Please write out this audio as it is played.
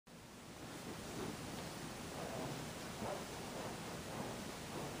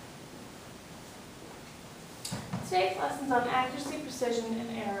Today's lesson is on accuracy, precision,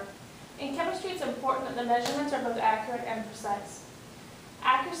 and error. In chemistry, it's important that the measurements are both accurate and precise.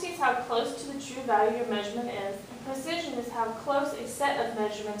 Accuracy is how close to the true value your measurement is, and precision is how close a set of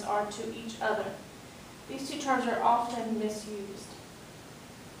measurements are to each other. These two terms are often misused.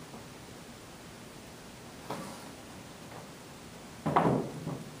 So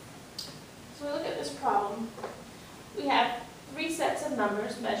we look at this problem. We have three sets of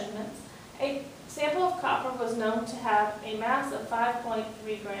numbers, measurements. A sample of copper was known to have a mass of 5.3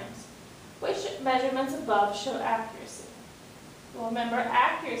 grams. Which measurements above show accuracy? Well, remember,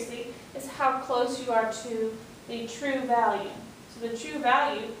 accuracy is how close you are to the true value. So the true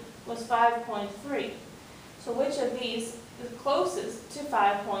value was 5.3. So which of these is closest to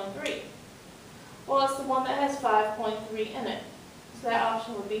 5.3? Well, it's the one that has 5.3 in it. So that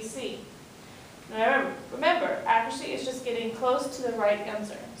option would be C. Now remember, accuracy is just getting close to the right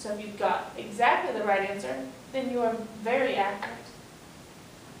answer. So if you've got exactly the right answer, then you are very accurate.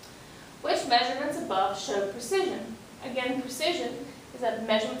 Which measurements above show precision? Again, precision is that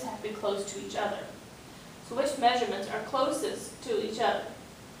measurements have to be close to each other. So which measurements are closest to each other?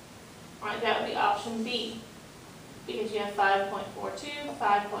 All right, that would be option B, because you have 5.42,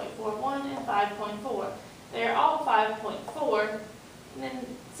 5.41, and 5.4. They are all 5.4, and then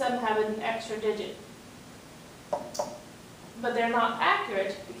some have an extra digit. But they're not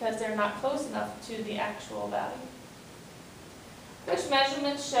accurate because they're not close enough to the actual value. Which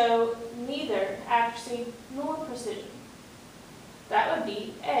measurements show neither accuracy nor precision? That would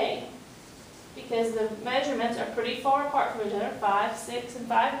be A, because the measurements are pretty far apart from each other, 5, 6, and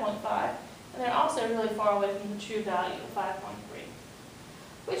 5.5, and they're also really far away from the true value of 5.3.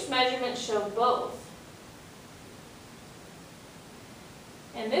 Which measurements show both?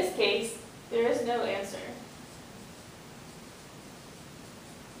 In this case, there is no answer.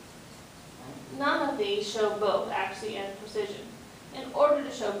 None of these show both accuracy and precision. In order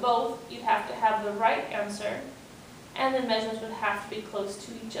to show both, you'd have to have the right answer, and the measurements would have to be close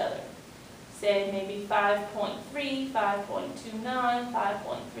to each other. Say maybe 5.3, 5.29,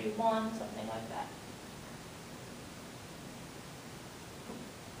 5.31, something like that.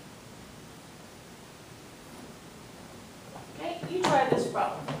 Okay, you try this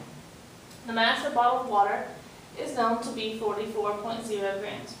problem. The mass of a bottle of water is known to be 44.0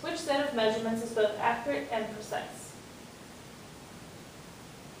 grams. Which set of measurements is both accurate and precise?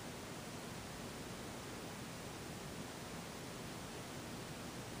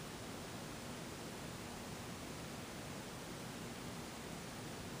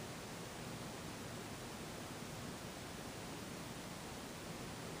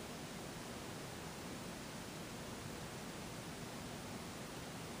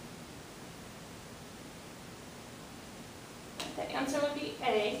 The answer would be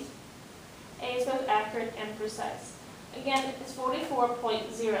A. A is both accurate and precise. Again, it's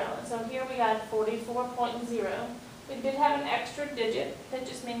 44.0, and so here we got 44.0. We did have an extra digit. That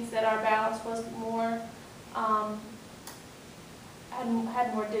just means that our balance was more, had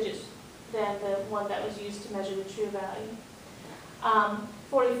more digits than the one that was used to measure the true value.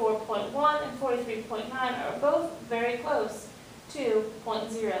 44.1 and 43.9 are both very close to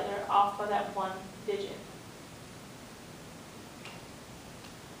 0.0. They're off by that one digit.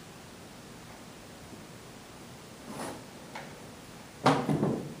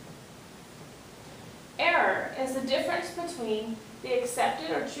 Error is the difference between the accepted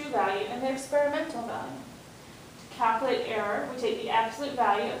or true value and the experimental value. To calculate error, we take the absolute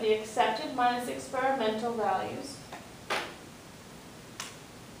value of the accepted minus the experimental values.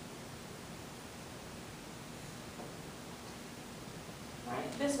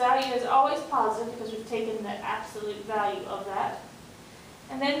 Right. This value is always positive because we've taken the absolute value of that.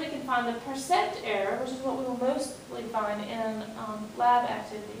 And then we can find the percent error, which is what we will mostly find in lab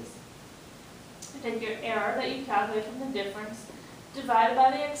activities. You take your error that you calculate from the difference, divided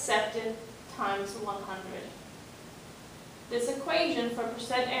by the accepted, times 100. This equation for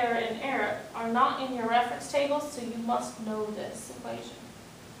percent error and error are not in your reference tables, so you must know this equation.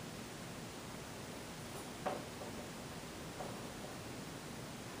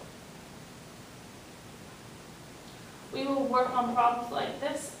 We will work on problems like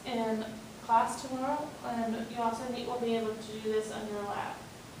this in class tomorrow, and you also will be able to do this on your lab.